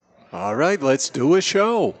All right, let's do a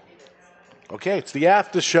show. Okay, it's the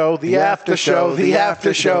after show, the after show, the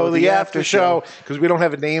after show, the after show. Because we don't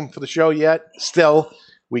have a name for the show yet. Still,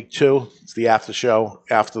 week 2, it's the after show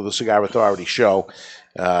after the Cigar Authority show.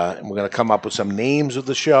 And we're going to come up with some names of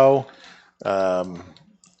the show.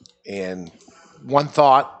 And one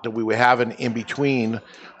thought that we were having in between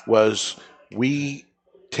was we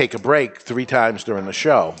take a break 3 times during the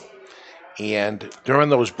show. And during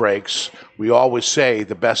those breaks, we always say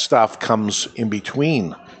the best stuff comes in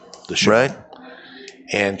between the show. Right.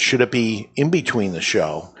 And should it be in between the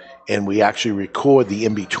show, and we actually record the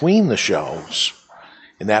in between the shows,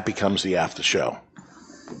 and that becomes the after show.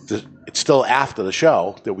 It's still after the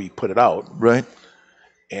show that we put it out. Right.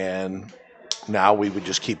 And now we would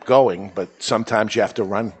just keep going, but sometimes you have to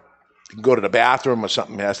run. You can go to the bathroom or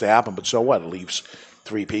something has to happen, but so what? It leaves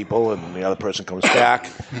 3 people and the other person comes back,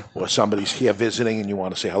 or somebody's here visiting and you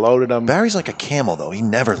want to say hello to them. Barry's like a camel, though. He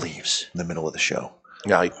never leaves in the middle of the show.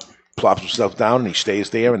 Yeah, he plops himself down and he stays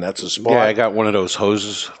there, and that's his spot. Yeah, I got one of those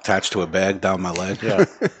hoses attached to a bag down my leg. Yeah.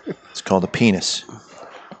 It's called a penis.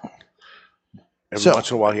 Every once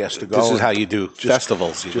in a while he has to go. This is how you do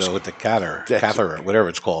festivals, you know, with the catheter, whatever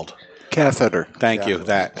it's called. Catheter. Thank you,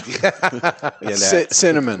 that. Yeah, that.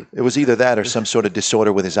 Cinnamon. It was either that or some sort of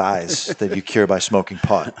disorder with his eyes that you cure by smoking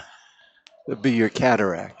pot. That'd be your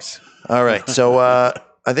cataracts. All right, so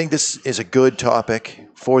I think this is a good topic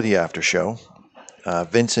for the after show.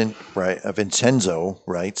 Vincenzo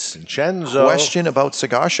writes, question about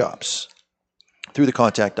cigar shops through the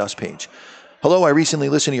Contact Us page. Hello, I recently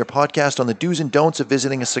listened to your podcast on the do's and don'ts of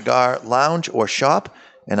visiting a cigar lounge or shop,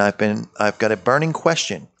 and I've got a burning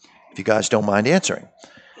question, if you guys don't mind answering.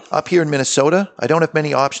 Up here in Minnesota, I don't have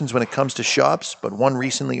many options when it comes to shops, but one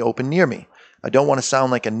recently opened near me. I don't want to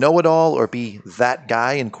sound like a know-it-all or be that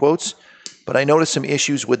guy in quotes, but I noticed some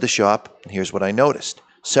issues with the shop, and here's what I noticed.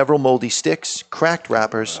 Several moldy sticks, cracked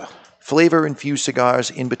wrappers, flavor-infused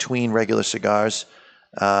cigars in between regular cigars,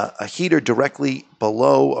 a heater directly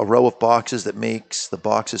below a row of boxes that makes the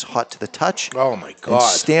boxes hot to the touch. Oh, my God. And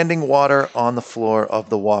standing water on the floor of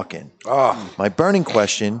the walk-in. Oh. My burning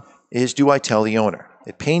question is, do I tell the owner?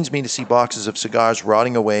 It pains me to see boxes of cigars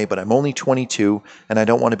rotting away, but I'm only 22, and I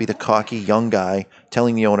don't want to be the cocky young guy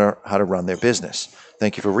telling the owner how to run their business.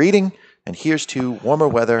 Thank you for reading, and here's to warmer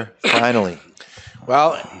weather, finally.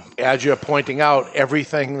 Well, as you're pointing out,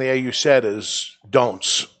 everything there you said is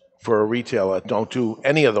don'ts for a retailer. Don't do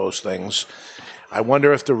any of those things. I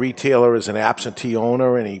wonder if the retailer is an absentee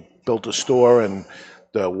owner and he built a store and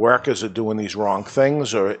the workers are doing these wrong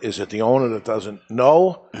things, or is it the owner that doesn't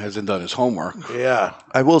know? Hasn't done his homework. Yeah.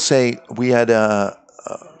 I will say we had a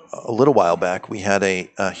little while back, we had a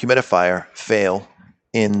humidifier fail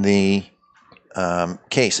in the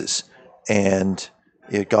cases, and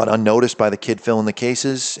it got unnoticed by the kid filling the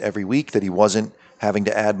cases every week that he wasn't having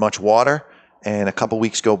to add much water. And a couple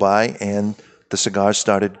weeks go by, and the cigars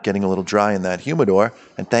started getting a little dry in that humidor.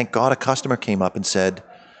 And thank God a customer came up and said,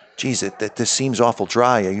 geez, this seems awful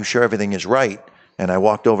dry. Are you sure everything is right? And I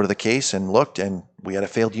walked over to the case and looked, and we had a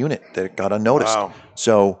failed unit that got unnoticed. Wow.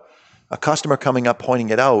 So a customer coming up pointing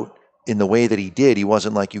it out in the way that he did, he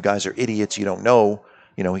wasn't like, you guys are idiots, you don't know.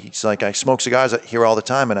 You know, he's like, I smoke cigars here all the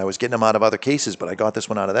time, and I was getting them out of other cases, but I got this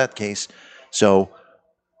one out of that case. So,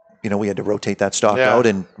 you know, we had to rotate that stock out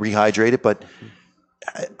and rehydrate it. But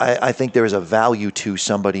I think there is a value to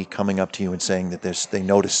somebody coming up to you and saying that they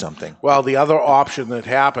noticed something. Well, the other option that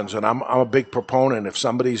happens, and I'm a big proponent, if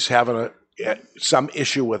somebody's having some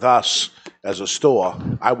issue with us as a store,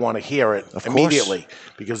 I want to hear it immediately.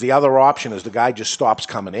 Because the other option is the guy just stops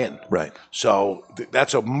coming in. Right. So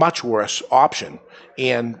that's a much worse option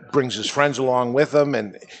and brings his friends along with him.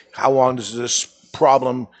 And how long does this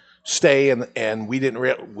problem stay? And we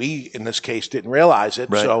in this case didn't realize it.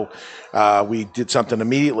 Right. So we did something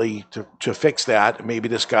immediately to fix that. Maybe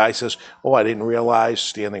this guy says, oh, I didn't realize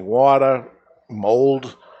standing water,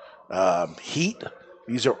 mold, heat.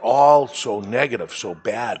 These are all so negative, so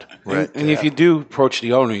bad. Right. And if you do approach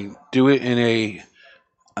the owner, do it in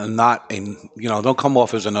don't come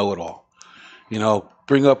off as a know-it-all. You know,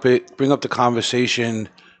 bring up the conversation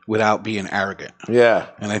without being arrogant. Yeah.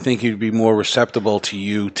 And I think he'd be more receptible to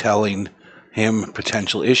you telling him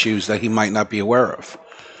potential issues that he might not be aware of.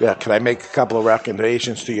 Yeah. Can I make a couple of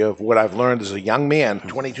recommendations to you of what I've learned as a young man,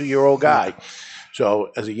 22-year-old guy?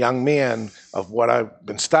 So as a young man, of what I've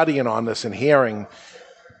been studying on this and hearing,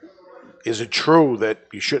 is it true that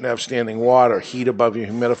you shouldn't have standing water, heat above your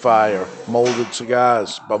humidifier, molded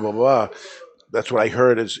cigars, blah, blah, blah? That's what I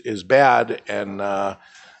heard is bad. And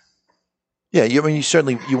yeah, you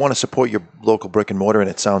want to support your local brick and mortar, and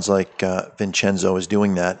it sounds like Vincenzo is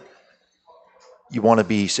doing that. you want to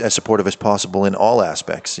be as supportive as possible in all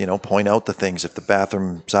aspects. You know, point out the things. If the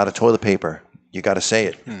bathroom's out of toilet paper, you got to say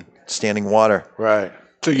it. Standing water. Right.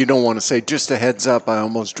 So you don't want to say, just a heads up, I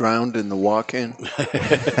almost drowned in the walk-in?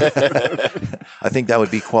 I think that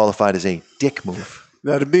would be qualified as a dick move.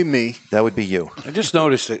 That'd be me. That would be you. I just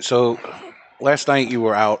noticed it. So last night you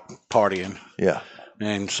were out partying Yeah.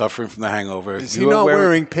 and suffering from the hangover. Is he not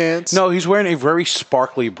wearing pants? No, he's wearing a very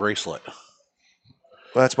sparkly bracelet.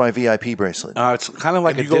 Well, that's my VIP bracelet. It's kind of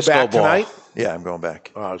like And a you go disco back ball. tonight? Yeah, I'm going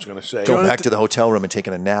back. Oh, I was going to say. Going back to the hotel room and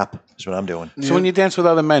taking a nap is what I'm doing. So when you dance with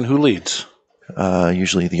other men, who leads?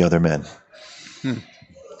 Usually the other men.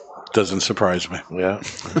 Doesn't surprise me. Yeah.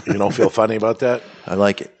 You don't feel funny about that? I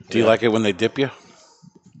like it. Do you like it when they dip you?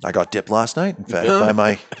 I got dipped last night, in fact,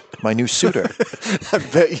 by my new suitor. I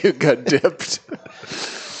bet you got dipped.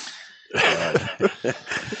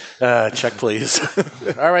 Check, please.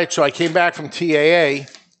 All right, so I came back from TAA,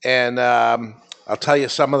 and I'll tell you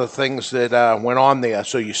some of the things that went on there.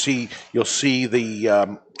 So you'll see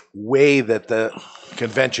the way that the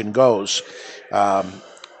convention goes.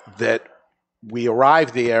 That we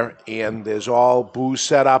arrived there, and there's all booze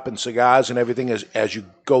set up and cigars and everything as you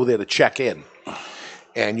go there to check in.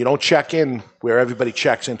 And you don't check in where everybody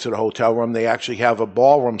checks into the hotel room. They actually have a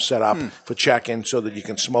ballroom set up for check-in so that you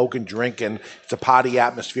can smoke and drink, and it's a party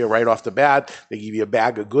atmosphere right off the bat. They give you a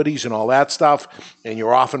bag of goodies and all that stuff, and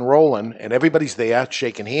you're off and rolling, and everybody's there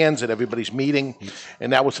shaking hands, and everybody's meeting,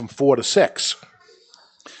 and that was from 4 to 6.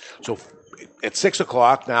 So at 6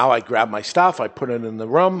 o'clock now, I grab my stuff, I put it in the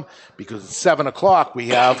room, because at 7 o'clock we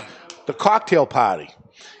have the cocktail party.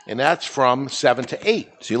 And that's from 7 to 8.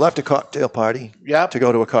 So you left a cocktail party Yep. to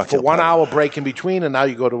go to a cocktail for 1 party. hour break in between, and now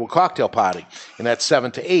you go to a cocktail party. And that's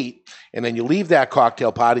 7 to 8. And then you leave that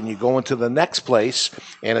cocktail party and you go into the next place,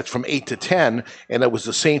 and it's from 8 to 10, and it was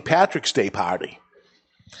the St. Patrick's Day party.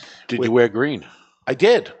 Did you wear green? I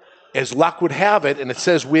did. As luck would have it, and it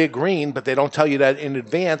says wear green, but they don't tell you that in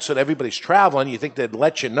advance, so that everybody's traveling. You think they'd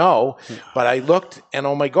let you know. But I looked, and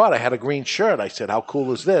oh my God, I had a green shirt. I said, how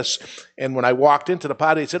cool is this? And when I walked into the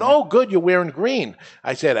party, they said, oh, good, you're wearing green.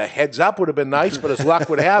 I said, a heads up would have been nice, but as luck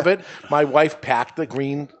would have it, my wife packed the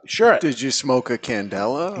green shirt. Did you smoke a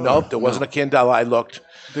candela? Nope, there wasn't a candela. I looked.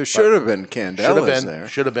 There should have been candelas there.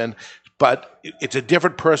 Should have been. But it's a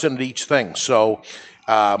different person at each thing. So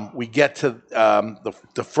we get to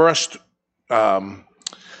the first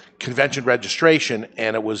convention registration,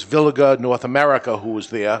 and it was Villiga North America who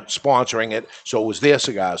was there sponsoring it, so it was their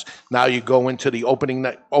cigars. Now you go into the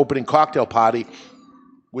opening cocktail party,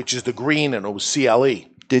 which is the green, and it was CLE.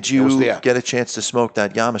 Did you get a chance to smoke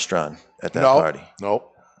that Yamastron at that party?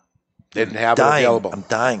 Nope. Didn't have it available. I'm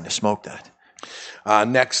dying to smoke that.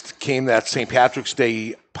 Next came that St. Patrick's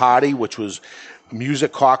Day party, which was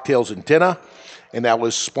music, cocktails, and dinner, and that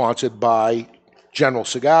was sponsored by General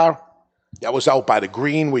Cigar. That was out by the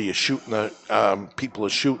green where you're shooting people are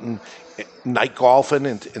shooting night golfing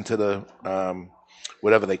into the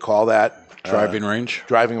whatever they call that. Driving range?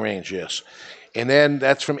 Driving range, yes. And then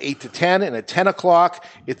that's from 8 to 10, and at 10 o'clock,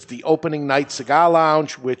 it's the opening night cigar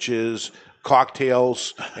lounge, which is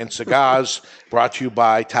cocktails and cigars, brought to you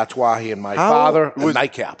by Tatuaje and my father, and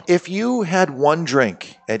Nightcap. If you had one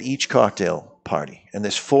drink at each cocktail party, and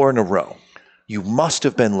there's 4 in a row, you must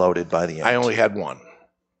have been loaded by the end. I only had one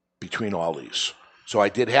between all these. So I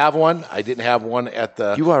did have one. I didn't have one at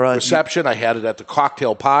the reception. I had it at the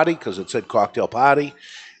cocktail party because it said cocktail party.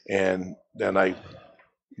 And then I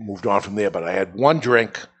moved on from there. But I had one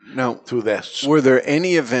drink through this. Were there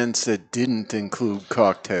any events that didn't include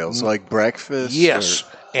cocktails, like breakfast? Yes.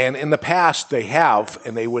 And in the past, they have,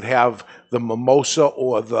 and they would have the mimosa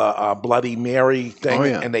or the Bloody Mary thing,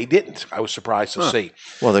 and they didn't. I was surprised to see.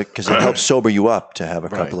 Well, because it helps sober you up to have a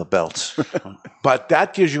couple of belts. But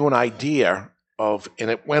that gives you an idea of, and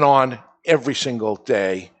it went on every single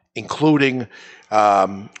day, including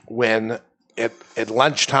when at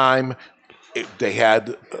lunchtime, they had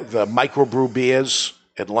the microbrew beers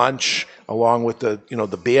at lunch, along with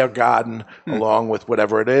the beer garden, along with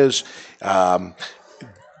whatever it is.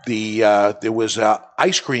 There was an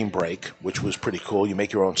ice cream break, which was pretty cool. You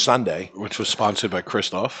make your own sundae. Which was sponsored by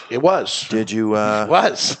Christoph. It was. Did you? It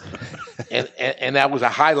was. And that was a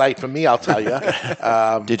highlight for me, I'll tell you.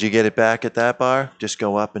 Did you get it back at that bar? Just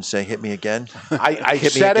go up and say, hit me again? I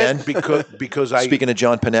hit said me again? it because I... Speaking of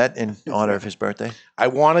John Panette in honor of his birthday? I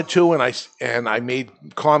wanted to, and I made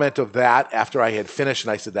comment of that after I had finished,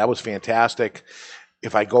 and I said, that was fantastic.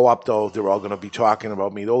 If I go up, though, they're all going to be talking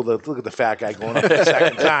about me. Oh, look at the fat guy going up the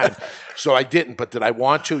second time. So I didn't, but did I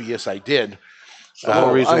want to? Yes, I did. The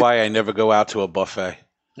whole reason why I never go out to a buffet.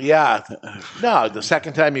 Yeah. No, the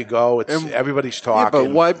second time you go, everybody's Yeah, talking.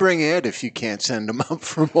 but why bring Ed if you can't send him up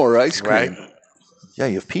for more ice cream? Right. Yeah,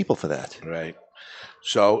 you have people for that. Right.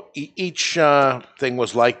 So each thing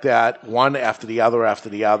was like that, one after the other,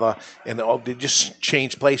 and they just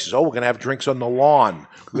changed places. Oh, we're going to have drinks on the lawn.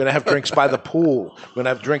 We're going to have drinks by the pool. We're going to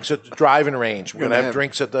have drinks at the driving range. We're going to have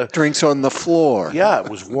drinks at the... Drinks on the floor. Yeah, it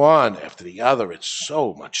was one after the other. It's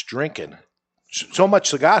so much drinking. So much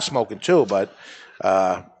cigar smoking, too, but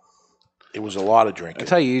it was a lot of drinking. I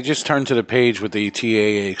tell you, you just turn to the page with the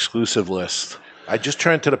TAA exclusive list. I just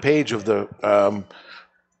turned to the page of the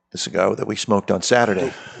cigar that we smoked on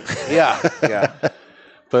Saturday. Yeah.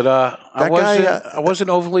 But I wasn't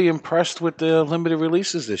overly impressed with the limited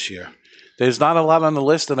releases this year. There's not a lot on the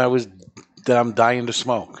list that I'm dying to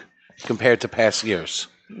smoke compared to past years.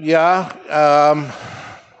 Yeah.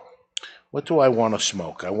 What do I want to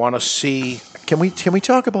smoke? I want to see. Can we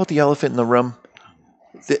talk about the elephant in the room?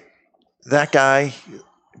 That guy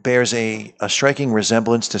bears a striking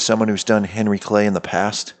resemblance to someone who's done Henry Clay in the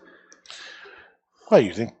past. What,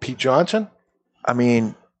 you think Pete Johnson? I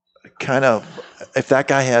mean, kind of. If that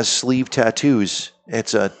guy has sleeve tattoos,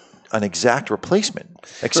 it's an exact replacement.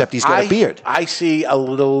 Except he's got a beard. I see a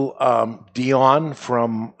little Dion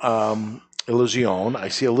from Illusion. I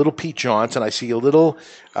see a little Pete Johnson. I see a little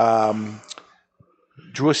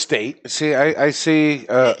Drew Estate. See, I see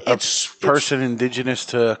a person indigenous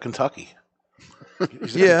to Kentucky.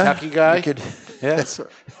 He's a Kentucky guy.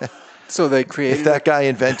 So they created. If that guy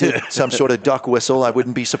invented some sort of duck whistle, I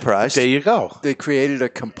wouldn't be surprised. There you go. They created a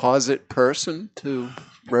composite person to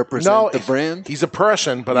represent the brand. He's a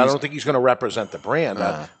person, but I don't think he's going to represent the brand.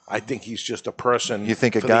 I think he's just a person. You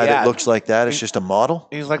think a guy that looks like that is just a model?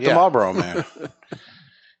 He's like the Marlboro Man.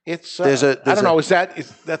 It's. I don't know.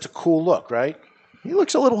 That's a cool look, right? He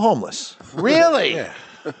looks a little homeless. Really? Yeah.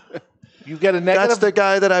 You get a negative. That's the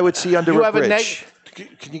guy that I would see under a bridge.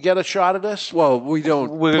 Can you get a shot of this? Well, we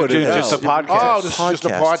don't We're put it just out. a podcast. Oh, this is just a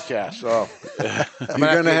podcast. Oh.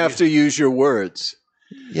 You're going to have to use your words.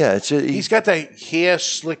 Yeah, he's got the hair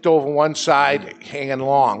slicked over one side, hanging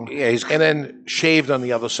long, and then shaved on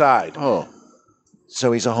the other side. Oh.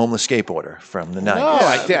 So he's a homeless skateboarder from the 90s.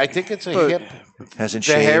 No, I think it's a hip. Hasn't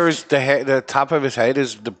The shaved. hair is the top of his head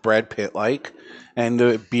is the Brad Pitt like, and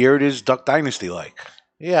the beard is Duck Dynasty like.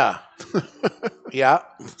 Yeah. Yeah.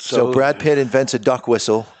 So Brad Pitt invents a duck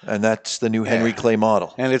whistle, and that's the new Henry Clay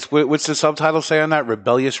model. And it's what's the subtitle say on that?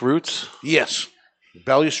 Rebellious Roots? Yes.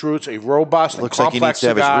 Rebellious Roots, a robust and Looks like he complex needs to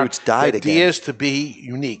have his cigar roots dyed that again. dares to be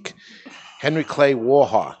unique. Henry Clay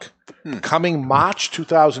Warhawk. Coming March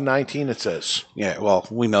 2019, it says. Yeah, well,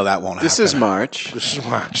 we know that won't happen. This is March. This is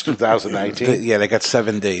March 2019. Yeah, they got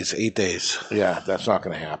 7 days, 8 days. Yeah, that's not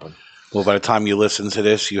going to happen. Well, by the time you listen to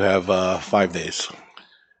this, you have 5 days.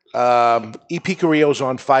 EP Carrillo's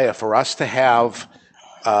on fire. For us to have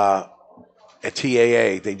a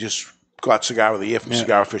TAA, they just got Cigar of the Year from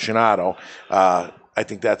Cigar Aficionado. I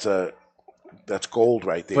think that's gold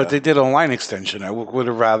right there. But they did a line extension. I would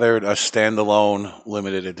have rather a standalone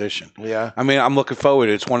limited edition. Yeah. I mean, I'm looking forward.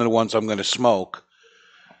 It's one of the ones I'm going to smoke.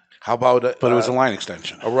 How about it? But it was a line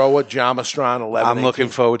extension. Aroa Jamastron 11. I'm looking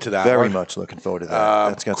forward to that. Very one. much looking forward to that.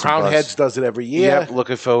 That's got some Crown buzz. Heads does it every year. Yep,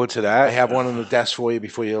 looking forward to that. I have one on the desk for you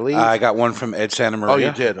before you leave. I got one from Ed Santa Maria. Oh,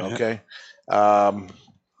 you did? Okay.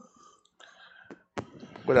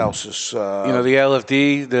 What else is... the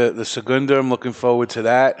LFD, the Segunda, I'm looking forward to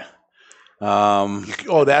that.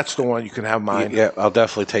 that's the one. You can have mine. Yeah, I'll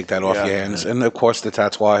definitely take that off Yeah. your hands. And, of course, the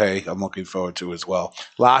Tatuaje I'm looking forward to as well.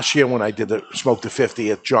 Last year when I did smoked the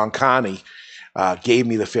 50th, John Carney gave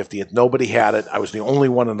me the 50th. Nobody had it. I was the only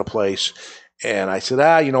one in the place. And I said,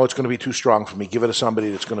 it's going to be too strong for me. Give it to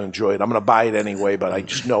somebody that's going to enjoy it. I'm going to buy it anyway, but I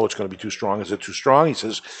just know it's going to be too strong. Is it too strong? He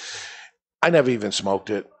says, I never even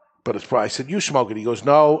smoked it. But it's probably, I said, you smoke it. He goes,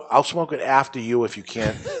 no, I'll smoke it after you if you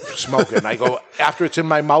can't smoke it. And I go, after it's in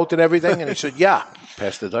my mouth and everything? And he said, yeah.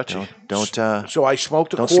 Pass the Dutchie. So I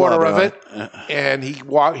smoked a don't quarter slobber of on it, and he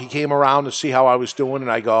came around to see how I was doing,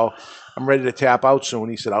 and I go, I'm ready to tap out soon.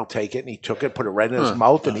 He said, I'll take it. And he took it, put it right in his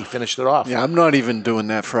mouth, and he finished it off. Yeah, I'm not even doing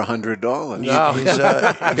that for $100. No.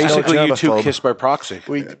 He's Basically, no you two germaphobe. kissed by proxy.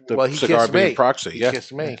 He cigar kissed being me. proxy. He Yeah.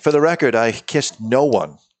 kissed me. For the record, I kissed no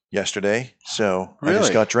one yesterday, so I just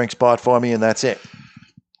Really? got drinks bought for me, and that's it.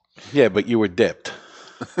 Yeah, but you were dipped.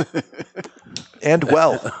 And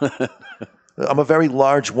well, I'm a very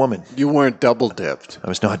large woman. You weren't double dipped. I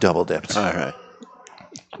was not double dipped. All right.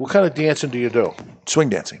 What kind of dancing do you do? Swing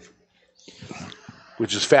dancing.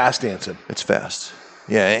 Which is fast dancing. It's fast.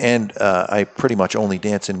 Yeah, and I pretty much only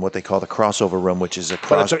dance in what they call the crossover room, which is a But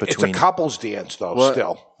cross it's a between couples dance, though, What?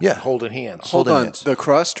 still. Yeah. Holding hands. Hold Holding on, hands. the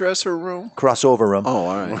cross-dresser room? crossover room. Oh,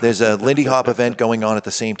 all right. There's a Lindy Hop event going on at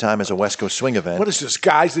the same time as a West Coast Swing event. What is this,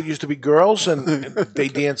 guys that used to be girls and they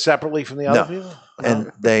dance separately from the other people?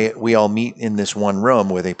 And we all meet in this one room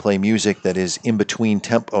where they play music that is in between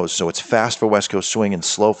tempos. So it's fast for West Coast Swing and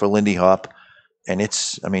slow for Lindy Hop. And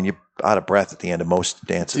you're out of breath at the end of most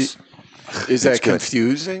dances. Is that It's good.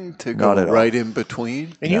 confusing to Not go at all. right in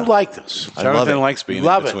between? And you like this. I love Jonathan it. likes being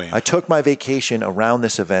Love in it. between. I took my vacation around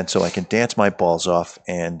this event so I can dance my balls off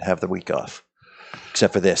and have the week off.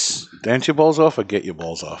 Except for this. Dance your balls off or get your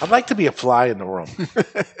balls off? I'd like to be a fly in the room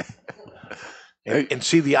and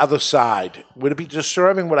see the other side. Would it be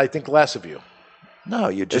disturbing? Would I think less of you? No,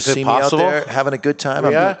 you just Is it see possible? me out there having a good time.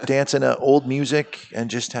 Yeah. I'm dancing old music and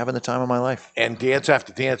just having the time of my life. And dance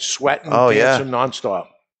after dance, sweating, Oh, yeah. dancing nonstop.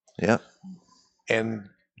 Yeah. And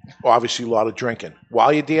obviously a lot of drinking.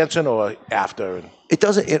 While you're dancing or after?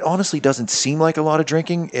 It honestly doesn't seem like a lot of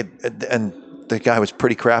drinking. And the guy was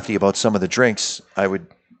pretty crafty about some of the drinks. I would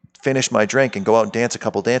finish my drink and go out and dance a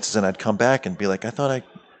couple dances, and I'd come back and be like, I thought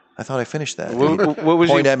I finished that. What was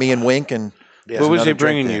Point he? at me and wink, and What was he another drink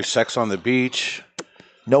bringing there. you? Sex on the beach,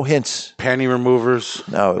 No hints. panty removers.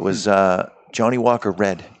 No, it was Johnny Walker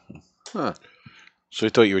Red. So he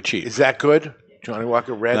thought you were cheap. Is that good? Johnny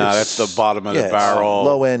Walker Red? Nah, is- that's the bottom of Yeah, the it's barrel.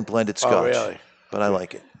 low end blended scotch. Oh, really? But I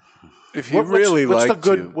like it. If you What's really the like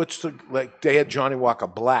good? What's the like? They had Johnny Walker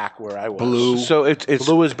Black where I was. Blue. So it's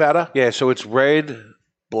Blue is better. yeah. So it's red,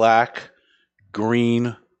 black,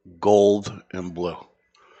 green, gold, and blue.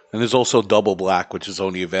 And there's also double black, which is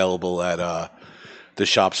only available at the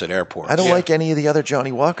shops at airports. I don't like any of the other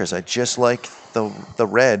Johnny Walkers. I just like the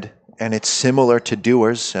red, and it's similar to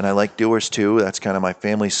Dewar's, and I like Dewar's too. That's kind of my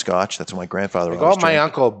family's scotch. That's what my grandfather I always got my drank.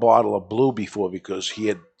 uncle a bottle of blue before because he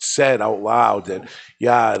had said out loud that,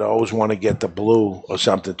 yeah, I'd always want to get the blue or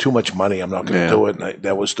something. Too much money, I'm not going to do it. And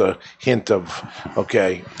that was the hint of,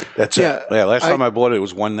 okay, that's it. Yeah, last time I bought it, it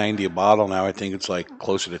was $190 a bottle. Now I think it's like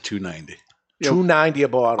closer to $290. $2.90 a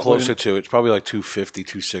bottle. Closer to it's probably like $250,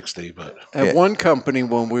 $260. But At one company,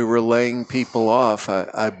 when we were laying people off,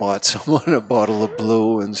 I bought someone a bottle of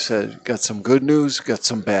blue and said, got some good news, got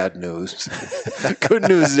some bad news. Good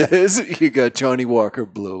news is you got Johnny Walker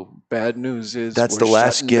Blue. Bad news is That's we're the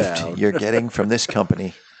last shutting gift down. you're getting from this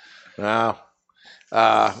company. Wow.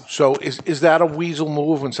 So is that a weasel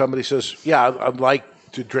move when somebody says, yeah, I'd like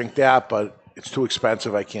to drink that, but it's too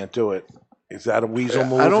expensive, I can't do it? Is that a weasel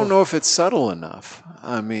move? I don't know if it's subtle enough.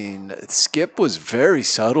 I mean, Skip was very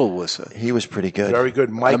subtle with it. He was pretty good. Very good.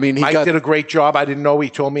 Mike, I mean, he Mike got- did a great job. I didn't know. He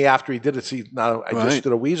told me after he did it. See, now I Right. just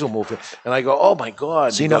did a weasel move. And I go, oh, my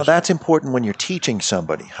God. See, He now goes, that's important when you're teaching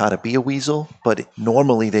somebody how to be a weasel, but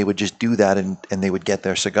normally they would just do that and they would get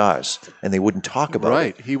their cigars and they wouldn't talk about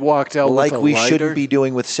Right. it. He walked out Like with a we lighter. shouldn't be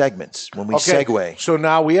doing with segments when we segue. So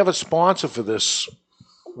now we have a sponsor for this,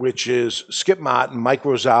 which is Skip Martin, Mike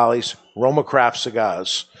Rosales, Roma Craft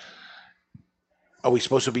Cigars. Are we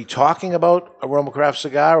supposed to be talking about a Roma Craft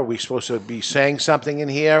cigar? Are we supposed to be saying something in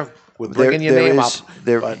here? We're bringing your name up.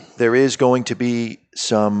 There is going to be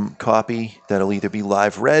some copy that'll either be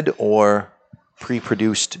live read or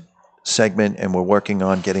pre-produced segment, and we're working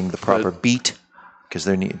on getting the proper beat because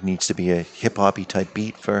there needs to be a hip-hoppy type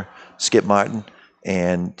beat for Skip Martin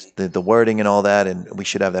and the wording and all that, and we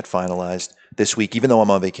should have that finalized this week, even though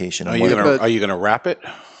I'm on vacation. are you gonna wrap it?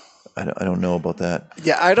 I don't know about that.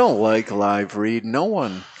 Yeah, I don't like live read. No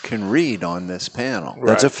one can read on this panel.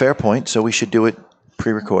 That's a fair point, so we should do it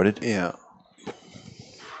pre-recorded. Yeah.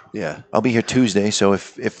 Yeah. I'll be here Tuesday, so if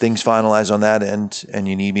things finalize on that end and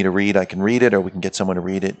you need me to read, I can read it, or we can get someone to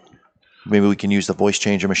read it. Maybe we can use the voice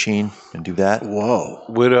changer machine and do that. Whoa.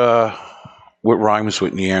 What rhymes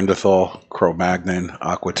with Neanderthal, Cro-Magnon,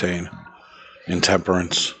 Aquitaine,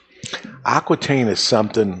 Intemperance? Aquitaine is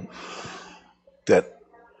something that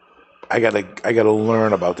I gotta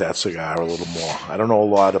learn about that cigar a little more. I don't know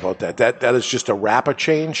a lot about that. That is just a wrapper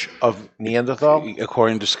change of Neanderthal.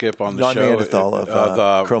 According to Skip on the Not show, Neanderthal, the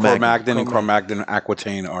Cro-Magnon. Cro-Magnon and Cro-Magnon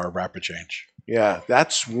Aquitaine are a rapid change. Yeah,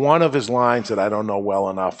 that's one of his lines that I don't know well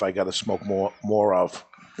enough. I got to smoke more of.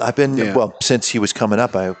 I've been, since he was coming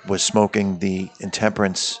up, I was smoking the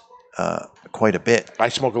Intemperance quite a bit. I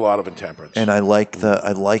smoke a lot of Intemperance. And I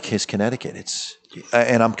like his Connecticut.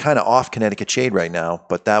 And I'm kind of off Connecticut shade right now,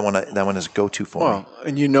 but that one is a go-to for me. Well,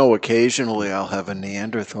 and occasionally I'll have a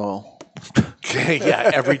Neanderthal.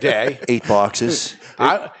 Yeah, every day. 8 boxes.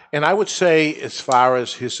 I would say, as far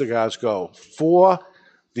as his cigars go, for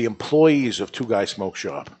the employees of Two Guys Smoke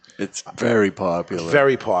Shop, It's very popular.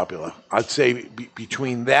 Very popular. I'd say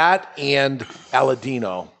between that and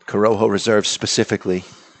Aladino. Corojo Reserve specifically.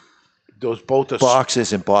 Those both are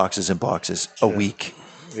boxes and boxes and boxes a week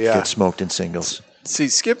get smoked in singles. See,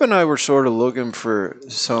 Skip and I were sort of looking for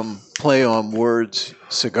some play on words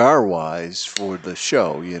cigar-wise for the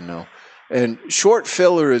show, you know. And short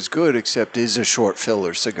filler is good, except is a short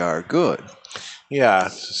filler cigar good? Yeah,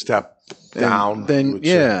 it's a step down. Then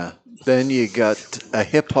you got a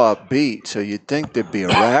hip-hop beat, so you'd think there'd be a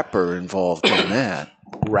rapper involved in that.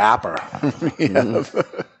 Rapper. Yeah.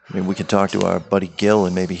 I mean, we could talk to our buddy Gil,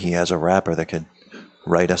 and maybe he has a rapper that could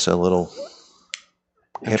write us a little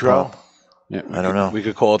hip-hop. Yeah, I don't know. We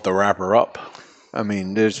could call it the Rapper Up. I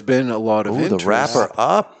mean, there's been a lot of interest. The Rapper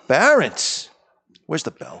Up. Barron's. Where's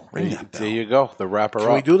the bell? Ring that bell. There you go. The Rapper Up.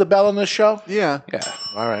 Can we do the bell on this show? Yeah. Yeah.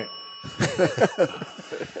 All right.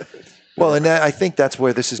 Well, and I think that's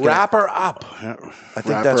where this is going to... Rapper Up. I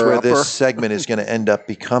think that's where this segment is going to end up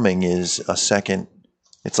becoming is a second...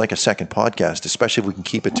 It's like a second podcast, especially if we can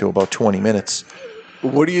keep it to about 20 minutes.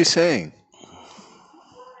 What are you saying?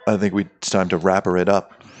 I think it's time to rapper it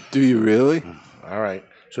up. Do you really? All right.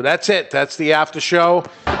 So that's it. That's the after show.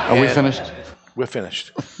 Are we finished? We're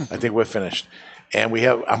finished. I think we're finished. And we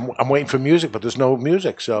have. I'm waiting for music, but there's no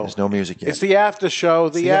music. So there's no music yet. It's the after show.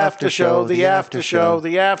 The after show. The after show.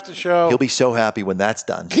 The after show. He'll be so happy when that's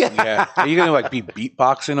done. Yeah. Are you gonna be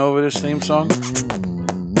beatboxing over this theme song?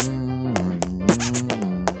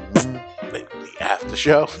 The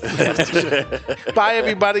show. Bye,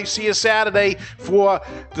 everybody. See you Saturday for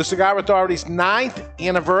the Cigar Authority's 9th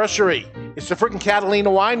anniversary. It's the freaking Catalina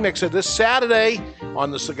Wine Mixer this Saturday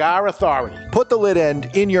on the Cigar Authority. Put the lid end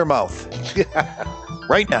in your mouth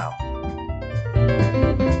right now.